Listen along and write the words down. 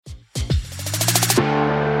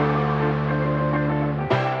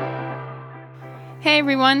Hey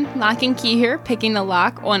everyone, Lock and Key here, picking the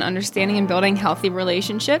lock on understanding and building healthy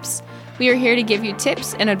relationships. We are here to give you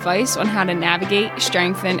tips and advice on how to navigate,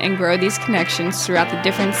 strengthen, and grow these connections throughout the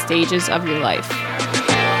different stages of your life.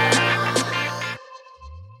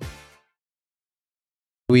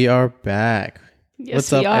 We are back. Yes,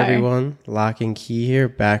 What's up, we are. everyone? Lock and Key here,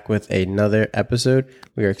 back with another episode.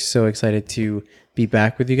 We are so excited to be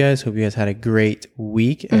back with you guys. Hope you guys had a great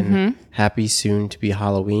week and happy soon to be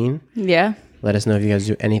Halloween. Yeah. Let us know if you guys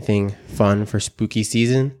do anything fun for spooky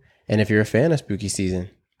season and if you're a fan of spooky season.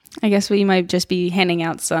 I guess we might just be handing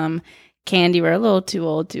out some candy. We're a little too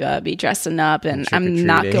old to be dressing up, and I'm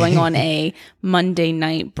not going on a Monday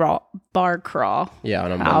night bar crawl. Yeah,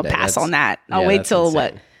 on a Monday. I'll pass on that. I'll wait till,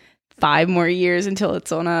 5 more years until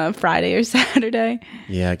it's on a Friday or Saturday.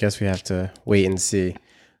 Yeah, I guess we have to wait and see.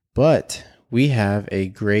 But we have a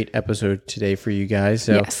great episode today for you guys.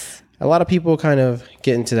 So Yes. a lot of people kind of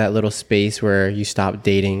get into that little space where you stop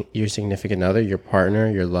dating your significant other, your partner,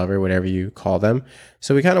 your lover, whatever you call them.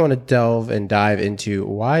 So we kind of want to delve and dive into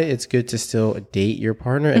why it's good to still date your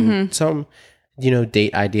partner and some,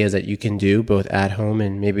 date ideas that you can do both at home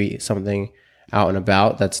and maybe something out and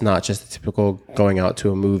about that's not just the typical going out to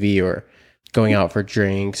a movie or going out for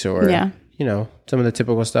drinks or, some of the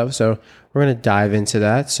typical stuff. So we're going to dive into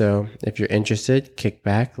that. So if you're interested, kick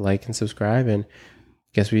back, like, and subscribe, and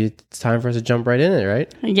it's time for us to jump right in it,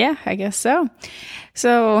 right? Yeah, I guess so.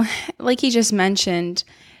 So, like he just mentioned,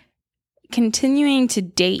 continuing to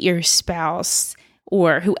date your spouse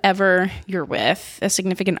or whoever you're with, a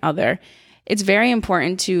significant other, it's very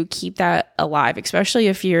important to keep that alive, especially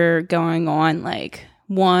if you're going on like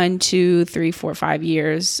 1, 2, 3, 4, 5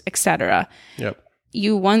 years, etc. Yep.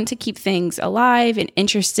 You want to keep things alive and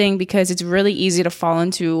interesting because it's really easy to fall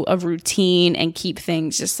into a routine and keep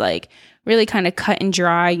things just like really kind of cut and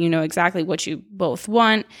dry. You know exactly what you both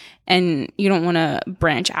want and you don't want to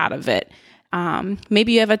branch out of it.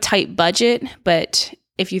 Maybe you have a tight budget, but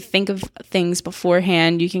if you think of things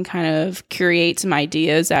beforehand, you can kind of curate some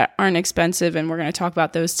ideas that aren't expensive. And we're going to talk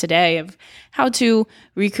about those today of how to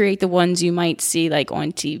recreate the ones you might see like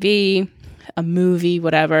on TV, a movie,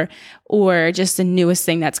 whatever, or just the newest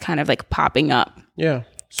thing that's kind of like popping up. Yeah.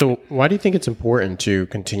 So why do you think it's important to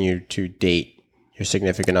continue to date your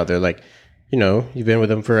significant other? Like, you've been with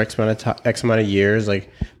them for X amount of years.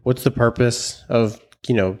 Like, what's the purpose of,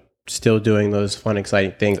 still doing those fun,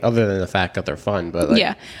 exciting things other than the fact that they're fun? But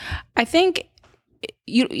yeah, I think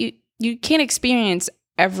you can't experience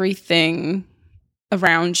everything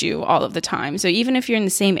around you all of the time. So even if you're in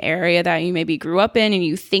the same area that you maybe grew up in and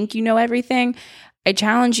you think you know everything, I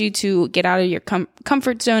challenge you to get out of your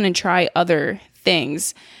comfort zone and try other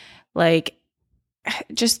things, like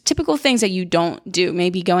just typical things that you don't do.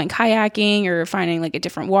 Maybe going kayaking or finding like a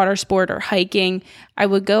different water sport or hiking. I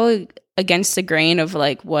would go against the grain of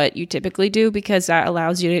like what you typically do because that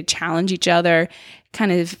allows you to challenge each other.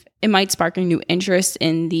 Kind of, it might spark a new interest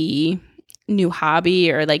in the new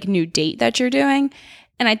hobby or like new date that you're doing.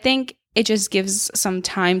 And I think it just gives some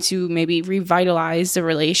time to maybe revitalize the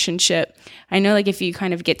relationship. I know like if you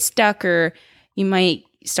kind of get stuck or you might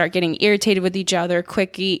start getting irritated with each other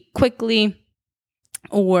quickly,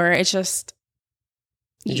 or it's just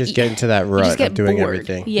you just get into that rut of doing bored.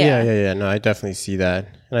 Everything. Yeah. No, I definitely see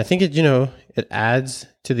that. And I think it adds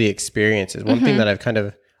to the experiences. One thing that I've kind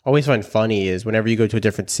of always find funny is whenever you go to a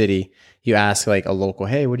different city, you ask like a local,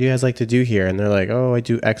 hey, what do you guys like to do here? And they're like, oh, I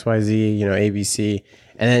do XYZ, ABC.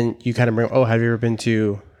 And then you kind of bring, oh, have you ever been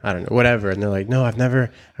to, I don't know, whatever. And they're like, no,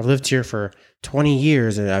 I've lived here for 20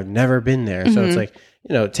 years and I've never been there. So it's like,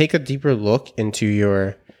 take a deeper look into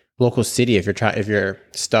your local city if you're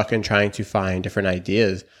stuck in trying to find different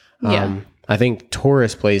ideas. I think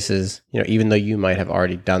tourist places, even though you might have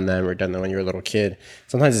already done them or done them when you were a little kid,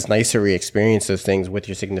 sometimes it's nice to re-experience those things with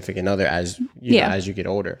your significant other as you get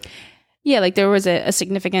older. Yeah, like there was a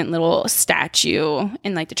significant little statue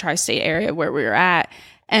in like the tri-state area where we were at,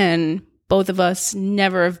 and both of us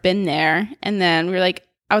never have been there. And then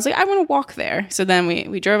I was like, I want to walk there. So then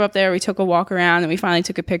we drove up there, we took a walk around, and we finally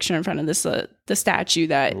took a picture in front of this the statue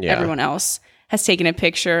that everyone else has taken a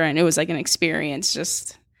picture, and it was like an experience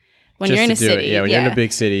just when you're in a city. When you're in a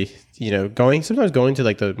big city, going to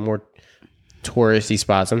like the more touristy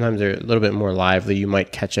spots, sometimes they're a little bit more lively. You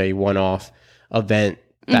might catch a one-off event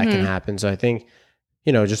that can happen. So I think,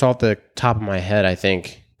 just off the top of my head, I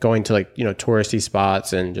think going to like, touristy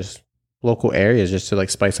spots and just local areas just to like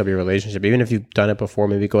spice up your relationship. Even if you've done it before,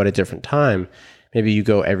 maybe go at a different time. Maybe you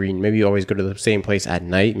always go to the same place at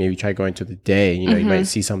night. Maybe try going to the day. You might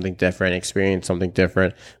see something different, experience something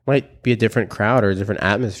different. Might be a different crowd or a different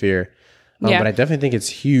atmosphere. Yeah. But I definitely think it's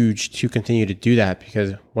huge to continue to do that,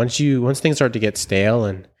 because once things start to get stale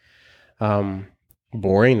and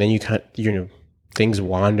boring, then things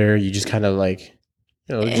wander. You just kind of like,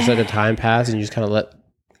 just let the time pass, and you just kind of let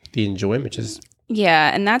the enjoyment just.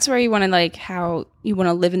 Yeah, and that's where you want to like how you want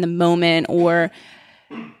to live in the moment, or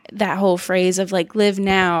that whole phrase of like live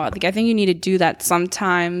now. Like I think you need to do that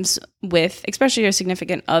sometimes with especially your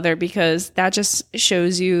significant other, because that just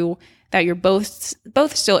shows you that you're both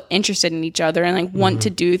still interested in each other and like want to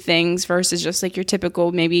do things, versus just like your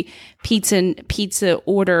typical maybe pizza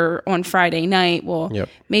order on Friday night. Well,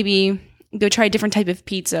 maybe go try a different type of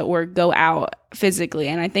pizza or go out physically.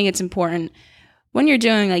 And I think it's important when you're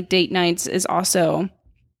doing like date nights is also,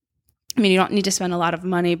 I mean, you don't need to spend a lot of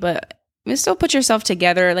money, but still put yourself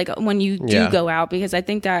together like when you do go out, because I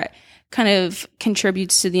think that kind of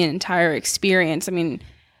contributes to the entire experience. I mean,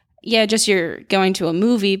 yeah, just you're going to a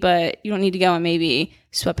movie, but you don't need to go in maybe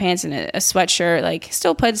sweatpants and a sweatshirt. Like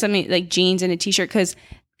still put some like jeans and a t-shirt, because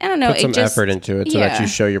I don't know. Put some effort into it so that you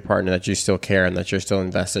show your partner that you still care and that you're still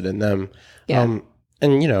invested in them. Yeah.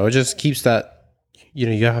 And it just keeps that,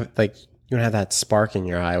 you have like, you don't have that spark in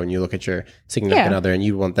your eye when you look at your significant other, and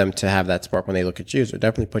you want them to have that spark when they look at you. So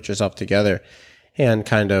definitely put yourself together and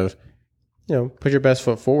kind of, put your best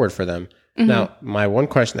foot forward for them. Mm-hmm. Now, my one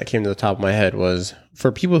question that came to the top of my head was,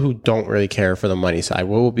 for people who don't really care for the money side,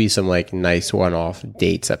 what will be some like nice one-off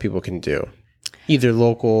dates that people can do? Either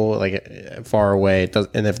local, like far away,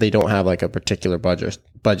 and if they don't have like a particular budget,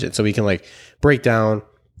 so we can like break down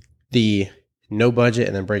the no budget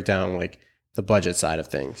and then break down like the budget side of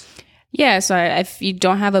things. Yeah, so if you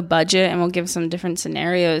don't have a budget, and we'll give some different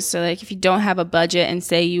scenarios. So like if you don't have a budget and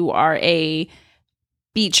say you are a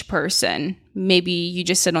beach person, maybe you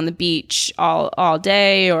just sit on the beach all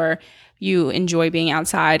day, or you enjoy being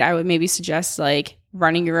outside, I would maybe suggest like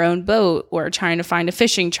running your own boat or trying to find a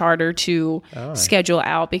fishing charter to schedule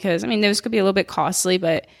out, because I mean those could be a little bit costly,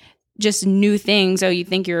 but just new things. Oh, you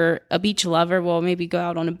think you're a beach lover? Well, maybe go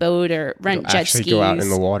out on a boat or rent jet skis. Go out in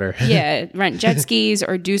the water. Yeah, rent jet skis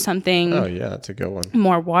or do something. Oh yeah, that's a good one.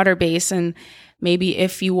 More water based, and maybe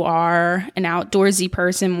if you are an outdoorsy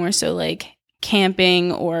person, more so like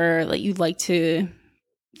camping, or like you'd like to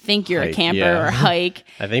think you're a camper or hike.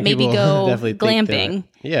 I think maybe go Glamping. glamping.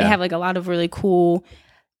 They have like a lot of really cool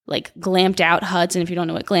like glamped out huts, and if you don't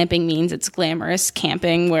know what glamping means, it's glamorous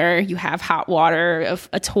camping where you have hot water,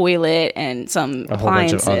 a toilet, and some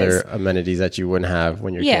appliances. Whole bunch of other amenities that you wouldn't have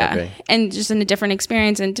when you're camping. And just in a different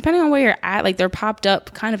experience, and depending on where you're at, like they're popped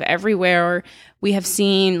up kind of everywhere. Or we have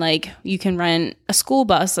seen like you can rent a school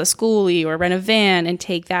bus, a schoolie, or rent a van and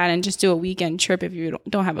take that and just do a weekend trip if you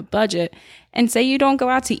don't have a budget. And say you don't go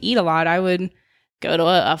out to eat a lot, I would go to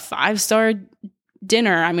a 5-star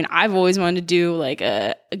dinner. I mean, I've always wanted to do like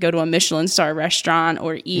go to a Michelin star restaurant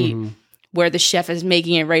or eat where the chef is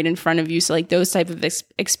making it right in front of you. So like those type of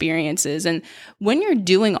experiences. And when you're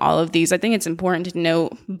doing all of these, I think it's important to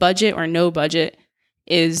know budget or no budget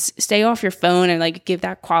is stay off your phone and like give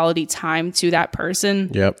that quality time to that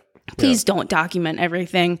person. Please don't document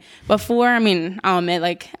everything before. I mean, I'll admit,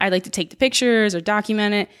 like I like to take the pictures or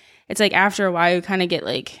document it. It's like after a while you kind of get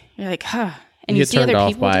like, you're like, huh. And you get turned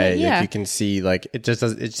off by it. Yeah. Like you can see like it just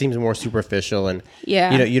does, it seems more superficial, and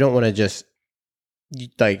you don't want to just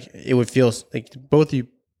like, it would feel like both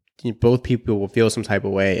people will feel some type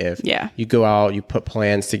of way if you go out, you put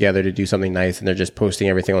plans together to do something nice, and they're just posting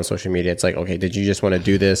everything on social media. It's like, okay, did you just want to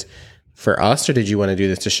do this for us, or did you want to do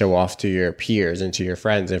this to show off to your peers and to your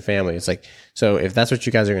friends and family? It's like, so if that's what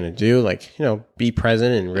you guys are going to do, like, be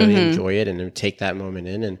present and really enjoy it, and then take that moment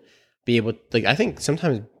in and be able, like, I think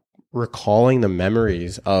sometimes recalling the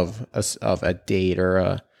memories of a date or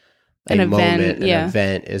an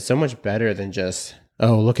event is so much better than just,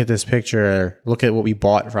 oh, look at this picture, or look at what we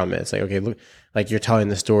bought from it. It's like, okay, look, like you're telling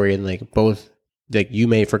the story, and like both, like you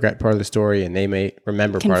may forget part of the story and they may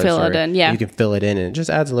remember part of the story. You can fill it in, and it just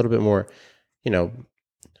adds a little bit more,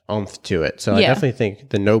 oomph to it. So I definitely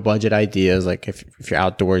think the no budget ideas, like if you're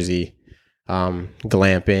outdoorsy,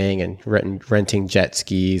 glamping and renting jet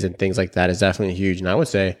skis and things like that is definitely huge. And I would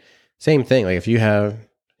say same thing. Like if you have,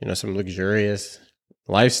 some luxurious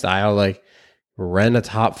lifestyle, like rent a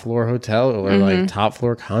top floor hotel or like top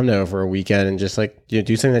floor condo for a weekend, and just like, do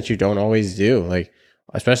something that you don't always do. Like,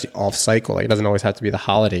 especially off cycle. Like it doesn't always have to be the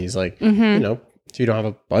holidays. Like, if you don't have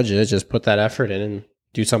a budget, just put that effort in and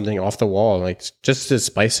do something off the wall, like just to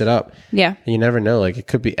spice it up. Yeah. And you never know, like it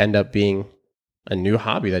could end up being a new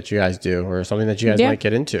hobby that you guys do, or something that you guys might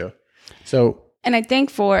get into. So, and I think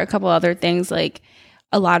for a couple other things, like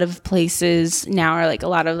a lot of places now are like a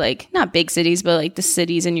lot of like, not big cities, but like the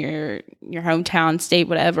cities in your hometown, state,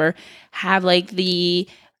 whatever, have like the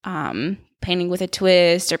painting with a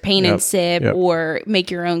twist or paint and sip Yep. or make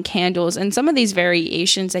your own candles. And some of these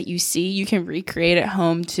variations that you see, you can recreate at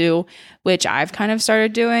home too, which I've kind of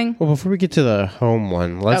started doing. Well, before we get to the home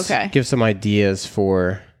one, let's Okay. give some ideas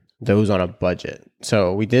for those on a budget.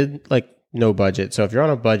 So we did like no budget. So if you're on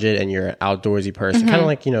a budget and you're an outdoorsy person, kind of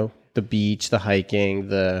like, the beach, the hiking,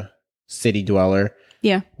 the city dweller,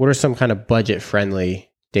 Yeah. what are some kind of budget friendly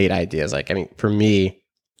date ideas? Like, I mean, for me,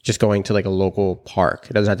 just going to like a local park.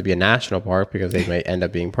 It doesn't have to be a national park because they might end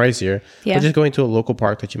up being pricier. Yeah. But just going to a local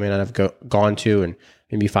park that you may not have gone to, and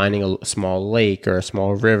maybe finding a small lake or a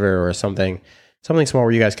small river or something small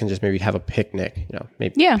where you guys can just maybe have a picnic.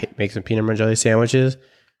 Maybe make some peanut butter and jelly sandwiches,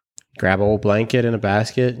 grab a old blanket and a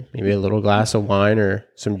basket, maybe a little glass of wine or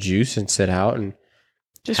some juice, and sit out and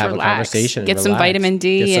Just have relax. a conversation. Get some vitamin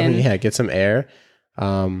D get some air.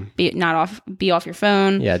 be off your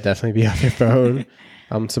phone. Yeah, definitely be off your phone.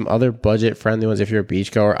 Some other budget friendly ones. If you're a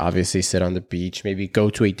beach goer, obviously sit on the beach. Maybe go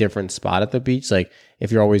to a different spot at the beach. Like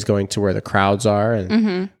if you're always going to where the crowds are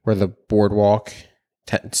and where the boardwalk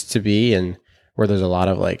tends to be, and where there's a lot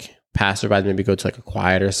of like passerbys, maybe go to like a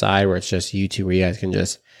quieter side where it's just you two, where you guys can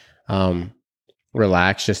just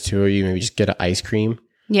relax, just two of you. Maybe just get an ice cream.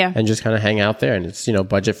 Yeah. And just kind of hang out there, and it's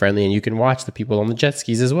budget friendly, and you can watch the people on the jet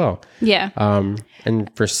skis as well. Yeah.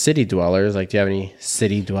 And for city dwellers, like, do you have any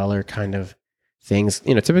city dweller kind of things?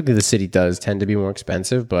 Typically the city does tend to be more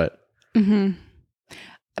expensive, but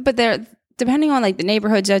But they're depending on like the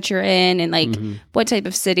neighborhoods that you're in and like what type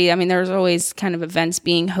of city. I mean, there's always kind of events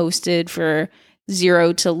being hosted for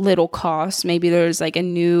zero to little cost. Maybe there's like a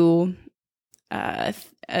new a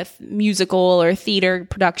musical or theater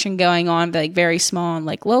production going on, but like very small and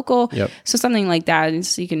like local. Yep. So something like that. And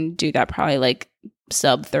so you can do that probably like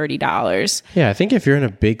sub $30. yeah, I think if you're in a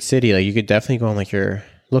big city, like you could definitely go on like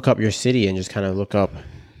look up your city and just kind of look up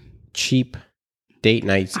cheap date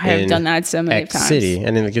nights. I have done that so many X times. city,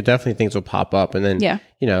 and then like definitely things will pop up, and then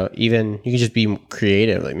even you can just be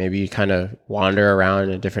creative. Like maybe you kind of wander around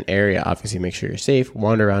in a different area. Obviously, make sure you're safe.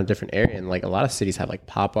 Wander around a different area, and like a lot of cities have like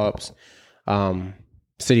pop ups.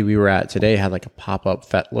 City we were at today had like a pop up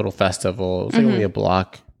little festival. It was like only a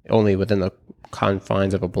block, only within the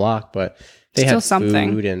confines of a block, but they Still had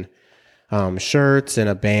something. food and shirts and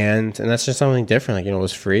a band, and that's just something different. Like it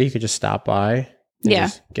was free. You could just stop by. And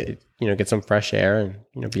just get some fresh air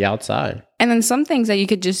and be outside. And then some things that you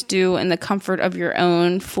could just do in the comfort of your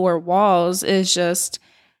own four walls is just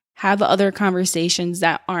have other conversations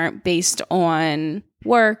that aren't based on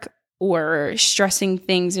work or stressing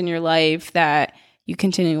things in your life that you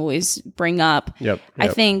continue to always bring up. Yep. I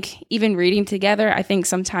think even reading together, I think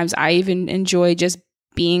sometimes I even enjoy just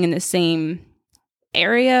being in the same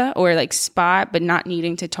area or like spot, but not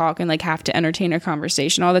needing to talk and like have to entertain a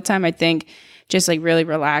conversation all the time. I think just like really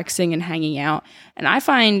relaxing and hanging out. And I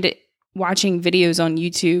find watching videos on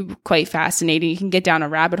YouTube quite fascinating. You can get down a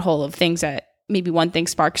rabbit hole of things that maybe one thing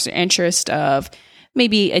sparks your interest of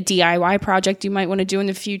maybe a DIY project you might want to do in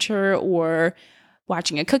the future, or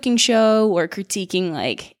watching a cooking show, or critiquing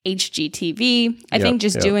like HGTV. I think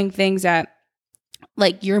just doing things that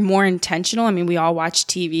like you're more intentional. I mean, we all watch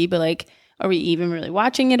TV, but like, are we even really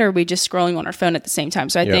watching it, or are we just scrolling on our phone at the same time?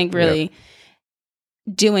 So I think really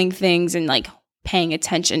doing things and like paying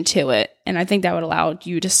attention to it. And I think that would allow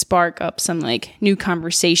you to spark up some like new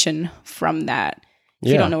conversation from that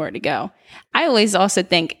if you don't know where to go. I always also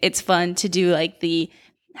think it's fun to do like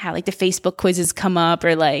how the Facebook quizzes come up,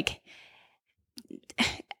 or like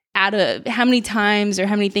out of how many times or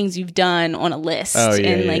how many things you've done on a list.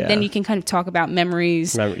 Then you can kind of talk about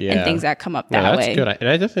memories and things that come up that way. That's good. And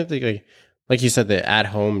I definitely think like you said, the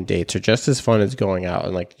at-home dates are just as fun as going out,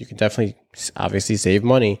 and like you can definitely obviously save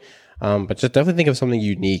money, but just definitely think of something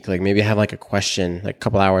unique. Like maybe have like a question, like a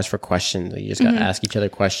couple hours for questions. Like you just got to ask each other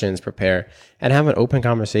questions, prepare, and have an open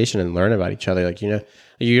conversation and learn about each other. Like you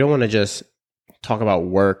don't want to just talk about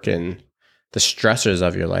work and the stressors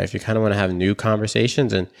of your life. You kind of want to have new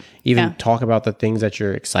conversations and even talk about the things that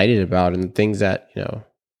you're excited about and the things that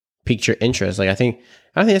piqued your interest. Like I think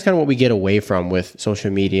that's kind of what we get away from with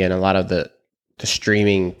social media and a lot of the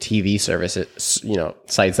streaming TV services,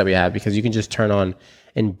 sites that we have, because you can just turn on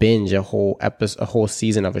and binge a whole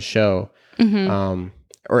season of a show, and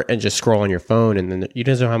just scroll on your phone, and then you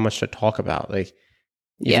don't know how much to talk about. Like,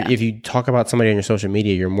 if you talk about somebody on your social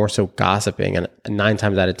media, you're more so gossiping, and 9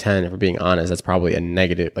 times out of 10, if we're being honest, that's probably a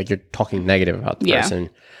negative. Like you're talking negative about the person,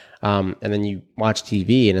 and then you watch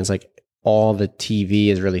TV, and it's like all the TV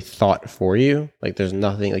is really thought for you. Like there's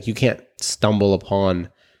nothing, like you can't stumble upon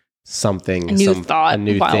something, a new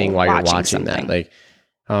thing while you're watching that. Like,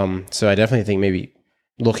 so I definitely think maybe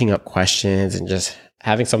looking up questions and just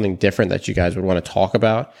having something different that you guys would want to talk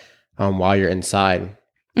about. while you're inside.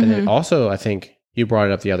 And then also, I think you brought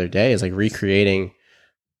it up the other day, is like recreating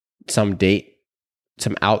some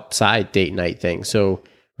outside date night thing. So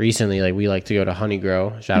recently, like we like to go to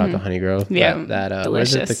Honeygrow. Shout out to Honeygrow. Yeah, that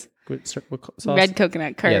delicious. What sauce? Red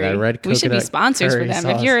coconut curry. Yeah, that red coconut. We should be sponsors for them.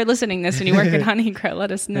 sauce. If you're listening to this and you work at Honeygrow,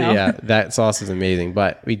 let us know. Yeah, that sauce is amazing.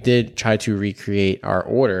 But we did try to recreate our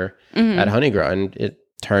order at Honeygrow, and it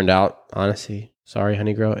turned out, honestly, sorry,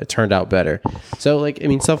 Honeygrow, it turned out better. So, like, I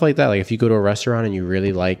mean, stuff like that. Like, if you go to a restaurant and you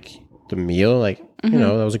really like the meal, like, you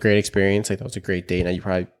know, that was a great experience. Like, that was a great date. Now, you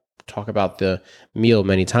probably talk about the meal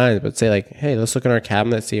many times, but say like, hey, let's look in our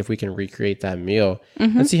cabinet, see if we can recreate that meal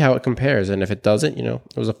and see how it compares. And if it doesn't, you know,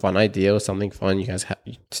 it was a fun idea, it was something fun. You guys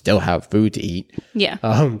you still have food to eat. Yeah.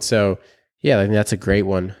 So yeah, I think that's a great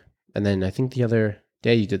one. And then I think the other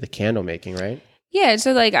day you did the candle making, right? Yeah.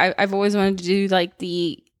 So like I've always wanted to do like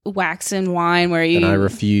the wax and wine where you... And I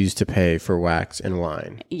refuse to pay for wax and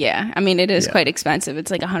wine. Yeah. I mean, it is quite expensive. It's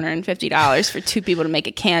like $150 for two people to make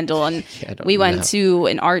a candle. And we went to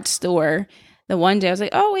an art store the one day. I was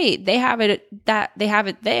like, oh, wait, they have it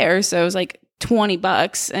there. So it was like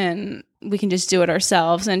 $20 and we can just do it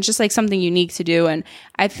ourselves. And it's just like something unique to do. And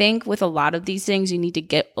I think with a lot of these things, you need to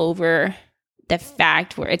get over the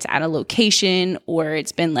fact where it's at a location or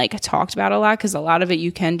it's been like talked about a lot, because a lot of it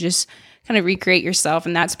you can just kind of recreate yourself.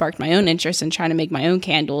 And that sparked my own interest in trying to make my own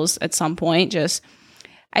candles at some point. Just,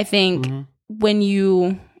 I think when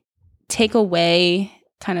you take away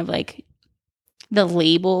kind of like the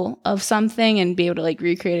label of something and be able to like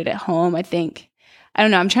recreate it at home, I think, I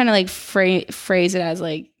don't know, I'm trying to like phrase it as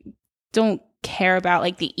like, don't care about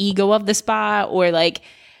like the ego of the spot or like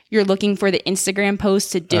you're looking for the Instagram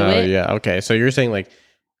post to do it. Yeah. Okay. So you're saying like,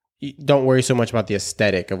 don't worry so much about the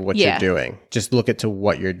aesthetic of what you're doing. Just look at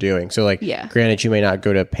what you're doing. So like, granted, you may not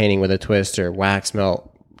go to painting with a twist or wax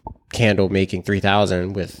melt candle making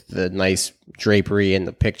 3000 with the nice drapery and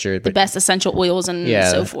the picture, but the best essential oils and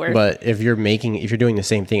so forth. But if you're doing the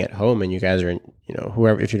same thing at home and you guys are, you know,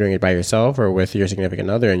 whoever, if you're doing it by yourself or with your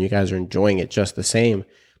significant other and you guys are enjoying it just the same,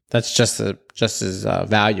 that's just as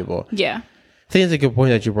valuable. Yeah. I think it's a good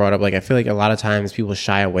point that you brought up. Like, I feel like a lot of times people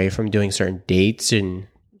shy away from doing certain dates and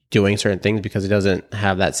doing certain things because it doesn't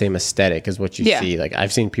have that same aesthetic as what you see. Like,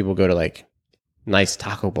 I've seen people go to like nice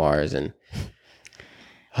taco bars and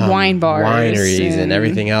wine bars, wineries and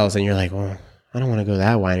everything else. And you're like, well, I don't want to go to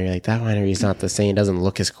that winery. Like, that winery is not the same. It doesn't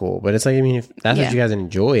look as cool. But it's like, I mean, if that's what you guys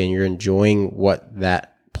enjoy and you're enjoying what that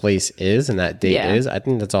place is and that date is, I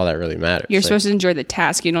think that's all that really matters. You're supposed to enjoy the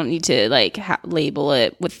task. You don't need to like label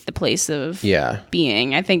it with the place of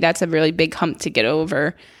being. I think that's a really big hump to get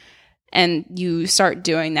over. And you start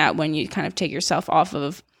doing that when you kind of take yourself off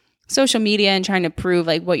of social media and trying to prove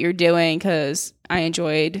like what you're doing. Because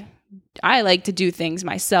I like to do things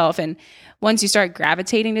myself. And once you start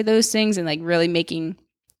gravitating to those things and like really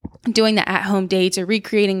doing the at-home dates or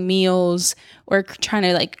recreating meals or trying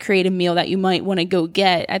to like create a meal that you might want to go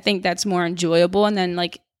get, I think that's more enjoyable. And then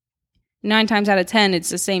like 9 times out of 10, it's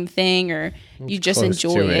the same thing or you just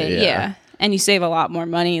enjoy it. Yeah. And you save a lot more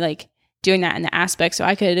money like doing that in the aspect. So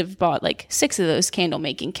I could have bought like 6 of those candle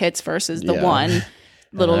making kits versus the one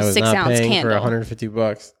little 6-ounce candle for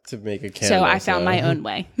 $150 to make a candle. So I found my own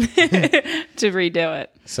way to redo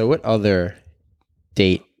it. So what other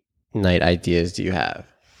date night ideas do you have?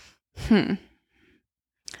 I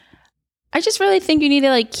just really think you need to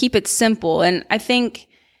like keep it simple. And I think,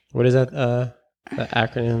 what is that? The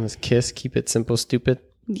acronym is KISS, keep it simple, stupid.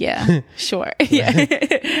 Yeah, sure.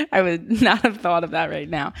 Yeah. I would not have thought of that right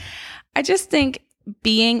now. I just think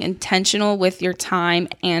being intentional with your time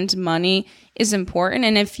and money is important.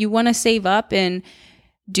 And if you want to save up and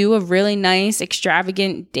do a really nice,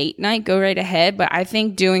 extravagant date night, go right ahead. But I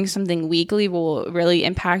think doing something weekly will really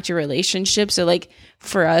impact your relationship. So like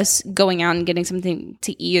for us, going out and getting something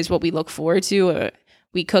to eat is what we look forward to.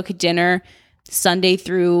 We cook dinner Sunday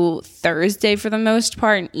through Thursday for the most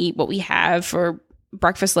part and eat what we have for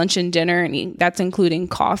breakfast, lunch, and dinner. And that's including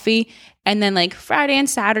coffee. And then like Friday and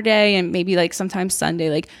Saturday and maybe like sometimes Sunday,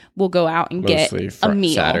 like we'll go out and get a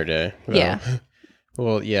meal. Saturday. Well, yeah.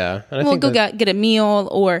 Well, yeah. And we'll go get a meal,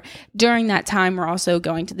 or during that time, we're also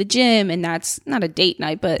going to the gym, and that's not a date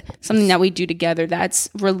night, but something that we do together that's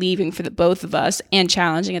relieving for the both of us and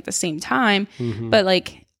challenging at the same time. But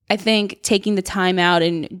like, I think taking the time out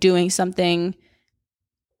and doing something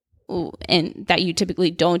and that you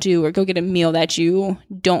typically don't do, or go get a meal that you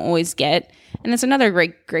don't always get. And that's another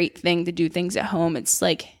great thing to do things at home. It's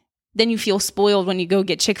like, then you feel spoiled when you go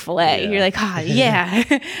get Chick-fil-A. You're like, yeah.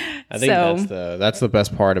 I think that's the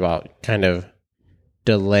best part about kind of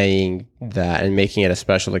delaying that and making it a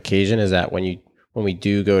special occasion, is that when we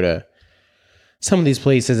do go to some of these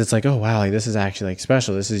places, it's like, oh wow, like this is actually like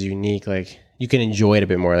special. This is unique. Like you can enjoy it a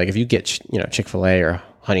bit more. Like if you get Chick-fil-A or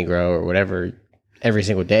Honey Grow or whatever every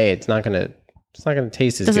single day, it's not gonna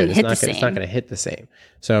taste as Doesn't good. hit It's the not same. gonna hit the same.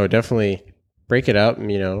 So definitely break it up,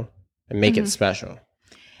 and make it special.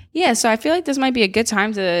 Yeah, so I feel like this might be a good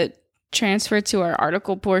time to transfer to our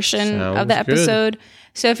article portion of the Sounds good. episode.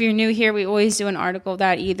 So if you're new here, we always do an article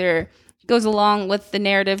that either goes along with the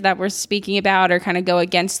narrative that we're speaking about or kind of go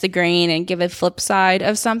against the grain and give a flip side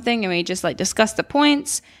of something. And we just like discuss the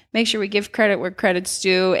points, make sure we give credit where credit's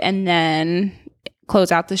due, and then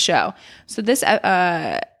close out the show. So this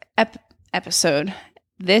episode,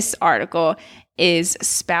 this article is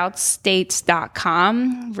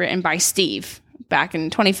SpoutsStates.com, written by Steve back in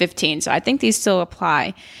 2015. So I think these still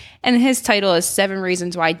apply. And his title is 7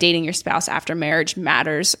 Reasons Why Dating Your Spouse After Marriage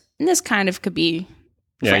Matters. And this kind of could be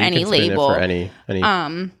for any you can spin it label. for any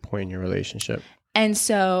point in your relationship. And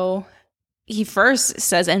so he first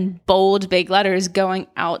says in bold, big letters, going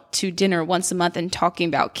out to dinner once a month and talking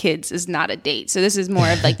about kids is not a date. So this is more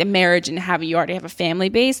of like the marriage and how you already have a family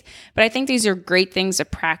base. But I think these are great things to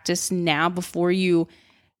practice now before you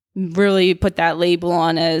really put that label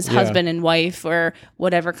on as husband and wife or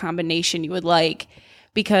whatever combination you would like.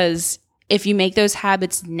 Because if you make those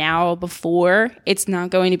habits now before, it's not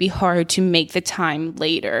going to be hard to make the time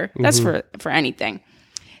later. That's for anything.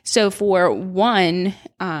 So for one,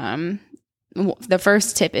 the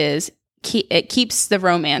first tip is it keeps the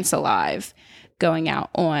romance alive. Going out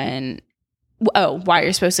on why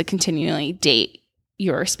you're supposed to continually date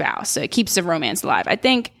your spouse. So it keeps the romance alive. I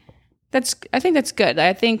think that's good.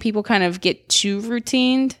 I think people kind of get too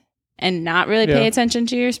routined and not really pay attention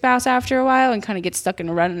to your spouse after a while and kind of get stuck in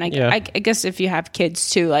a run. And I guess if you have kids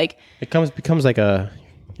too, like it becomes like a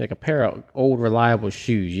pair of old reliable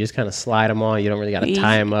shoes. You just kind of slide them on. You don't really got to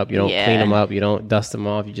tie them up. You don't clean them up. You don't dust them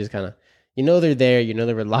off. You just kind of, they're there.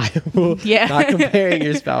 They're reliable. Yeah. Not comparing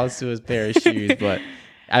your spouse to his pair of shoes, but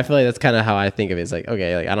I feel like that's kind of how I think of it. It's like,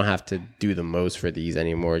 okay, like I don't have to do the most for these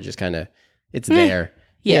anymore. Just kind of, it's there.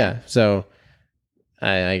 Yeah. So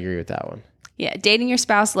I agree with that one. Yeah, dating your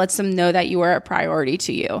spouse lets them know that you are a priority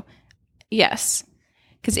to you. Yes.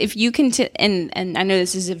 Because if you can, and I know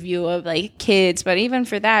this is a view of like kids, but even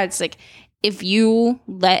for that, it's like if you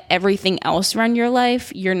let everything else run your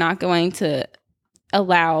life, you're not going to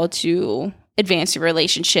allow to advance your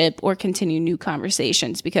relationship or continue new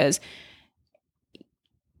conversations because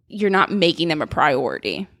you're not making them a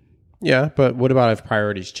priority. Yeah, but what about if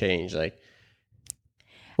priorities change? Like,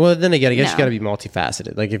 well, then again, I guess you got to be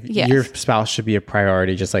multifaceted. Like if your spouse should be a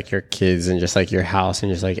priority, just like your kids and just like your house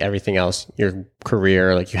and just like everything else, your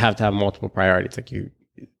career, like you have to have multiple priorities. Like you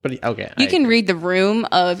can read the room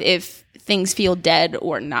of if things feel dead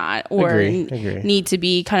or not, or agree. need to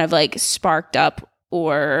be kind of like sparked up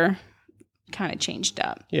or kind of changed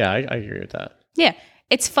up. Yeah, I agree with that. Yeah,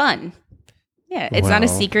 it's fun. Yeah, it's not a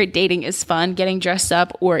secret. Dating is fun. Getting dressed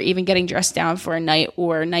up or even getting dressed down for a night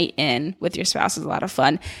or a night in with your spouse is a lot of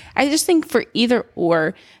fun. I just think for either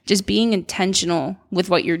or, just being intentional with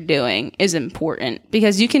what you're doing is important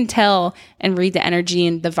because you can tell and read the energy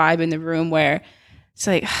and the vibe in the room where it's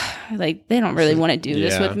like they don't really want to do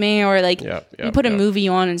this with me, or like you put a movie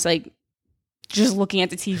on and it's like just looking at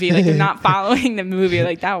the TV, like they're not following the movie,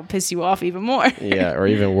 like that will piss you off even more. Yeah, or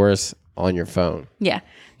even worse, on your phone. Yeah.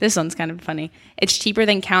 This one's kind of funny. It's cheaper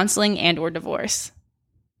than counseling and or divorce.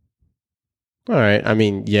 All right. I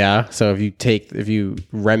mean, yeah. So if you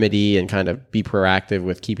remedy and kind of be proactive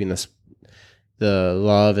with keeping the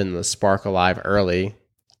love and the spark alive early,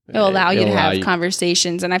 it'll allow you to have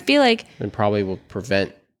conversations. And I feel like... And probably will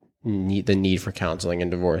prevent the need for counseling and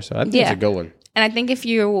divorce. So I think it's a good one. And I think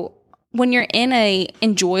when you're in a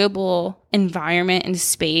enjoyable environment and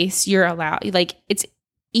space, you're allowed... Like, it's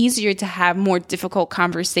easier to have more difficult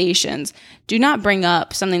conversations. Do not bring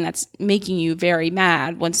up something that's making you very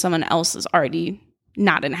mad when someone else is already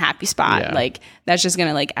not in a happy spot. Yeah. Like that's just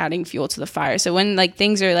gonna like adding fuel to the fire. So when like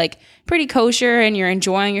things are like pretty kosher and you're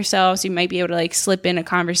enjoying yourselves, you might be able to like slip in a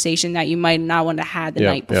conversation that you might not want to have the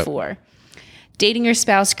night before. Dating your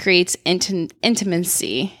spouse creates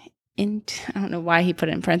intimacy. I don't know why he put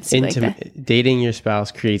it in parentheses like that. Dating your spouse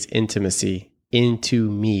creates intimacy into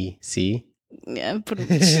me. See? Yeah,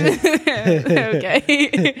 okay.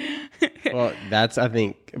 Well, that's I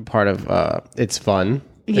think part of it's fun.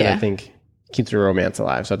 And I think keeps the romance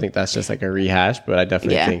alive. So I think that's just like a rehash, but I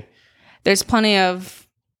definitely think there's plenty of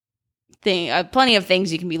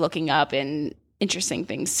things you can be looking up and interesting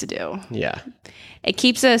things to do. Yeah. It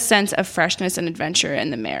keeps a sense of freshness and adventure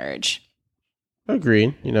in the marriage.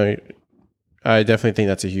 Agreed. I definitely think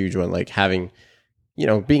that's a huge one. Like having,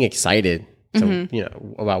 being excited So,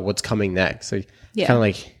 about what's coming next. So Yeah. kind of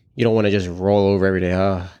like, you don't want to just roll over every day.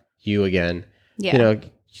 Oh, you again. Yeah. You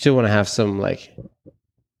still want to have some like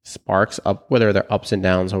sparks up, whether they're ups and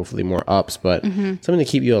downs, hopefully more ups, but something to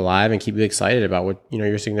keep you alive and keep you excited about what,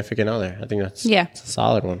 your significant other. I think that's a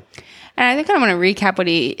solid one. And I think I want to recap what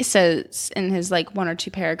he says in his like 1 or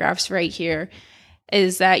 2 paragraphs right here,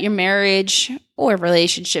 is that your marriage or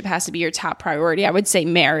relationship has to be your top priority. I would say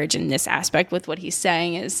marriage in this aspect with what he's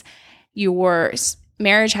saying is your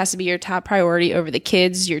marriage has to be your top priority over the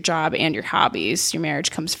kids, your job, and your hobbies. Your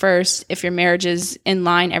marriage comes first. If your marriage is in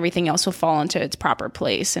line, everything else will fall into its proper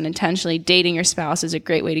place. And intentionally dating your spouse is a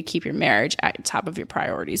great way to keep your marriage at the top of your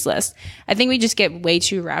priorities list. I think we just get way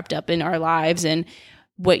too wrapped up in our lives and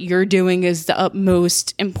what you're doing is the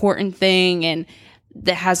utmost important thing and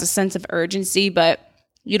that has a sense of urgency, but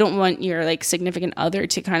you don't want your like significant other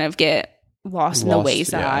to kind of get lost in the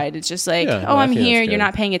wayside. Yeah. It's just like, I'm here, you're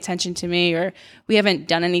not paying attention to me, or we haven't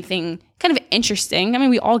done anything kind of interesting. I mean,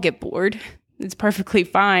 we all get bored. It's perfectly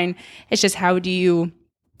fine. It's just how do you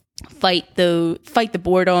fight the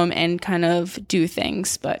boredom and kind of do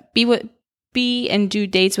things, but be and do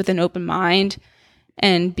dates with an open mind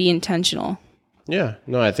and be intentional. Yeah,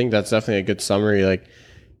 no, I think that's definitely a good summary. Like,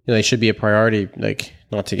 they should be a priority, like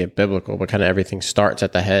not to get biblical, but kind of everything starts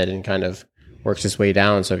at the head and kind of works its way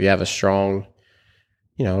down. So if you have a strong,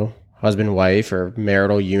 husband, wife or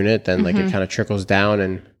marital unit, then like it kind of trickles down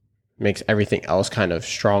and makes everything else kind of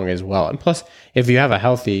strong as well. And plus, if you have a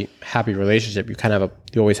healthy, happy relationship, you kind of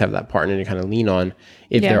you always have that partner to kind of lean on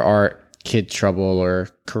if there are kid trouble or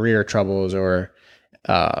career troubles or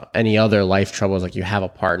any other life troubles, like you have a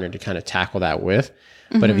partner to kind of tackle that with.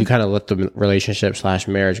 But if you kind of let the relationship /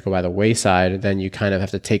 marriage go by the wayside, then you kind of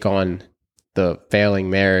have to take on the failing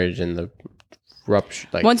marriage and the rupture.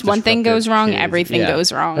 Like once one thing goes wrong, everything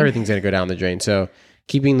goes wrong. Everything's going to go down the drain. So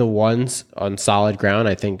keeping the ones on solid ground,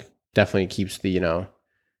 I think definitely keeps the,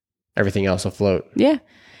 everything else afloat. Yeah.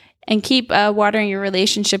 And keep watering your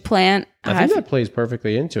relationship plant. I think that plays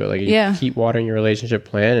perfectly into it. Like you keep watering your relationship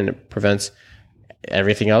plant and it prevents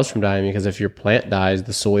everything else from dying, because if your plant dies,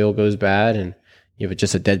 the soil goes bad and you have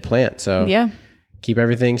just a dead plant. So keep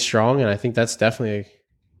everything strong. And I think that's definitely,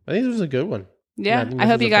 I think this was a good one. Yeah. I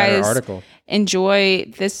hope you guys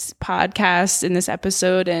enjoy this podcast in this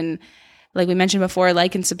episode. And like we mentioned before,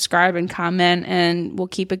 like and subscribe and comment, and we'll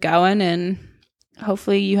keep it going. And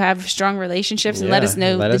hopefully you have strong relationships and let us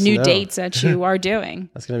know the new dates that you are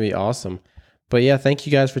doing. That's going to be awesome. But yeah, thank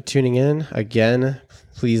you guys for tuning in. Again,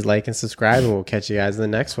 please like and subscribe, and we'll catch you guys in the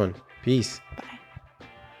next one. Peace. Bye.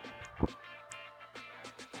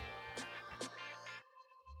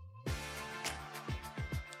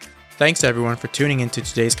 Thanks everyone for tuning into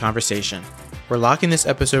today's conversation. We're locking this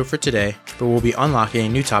episode for today, but we'll be unlocking a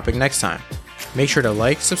new topic next time. Make sure to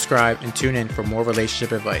like, subscribe, and tune in for more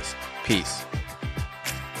relationship advice. Peace.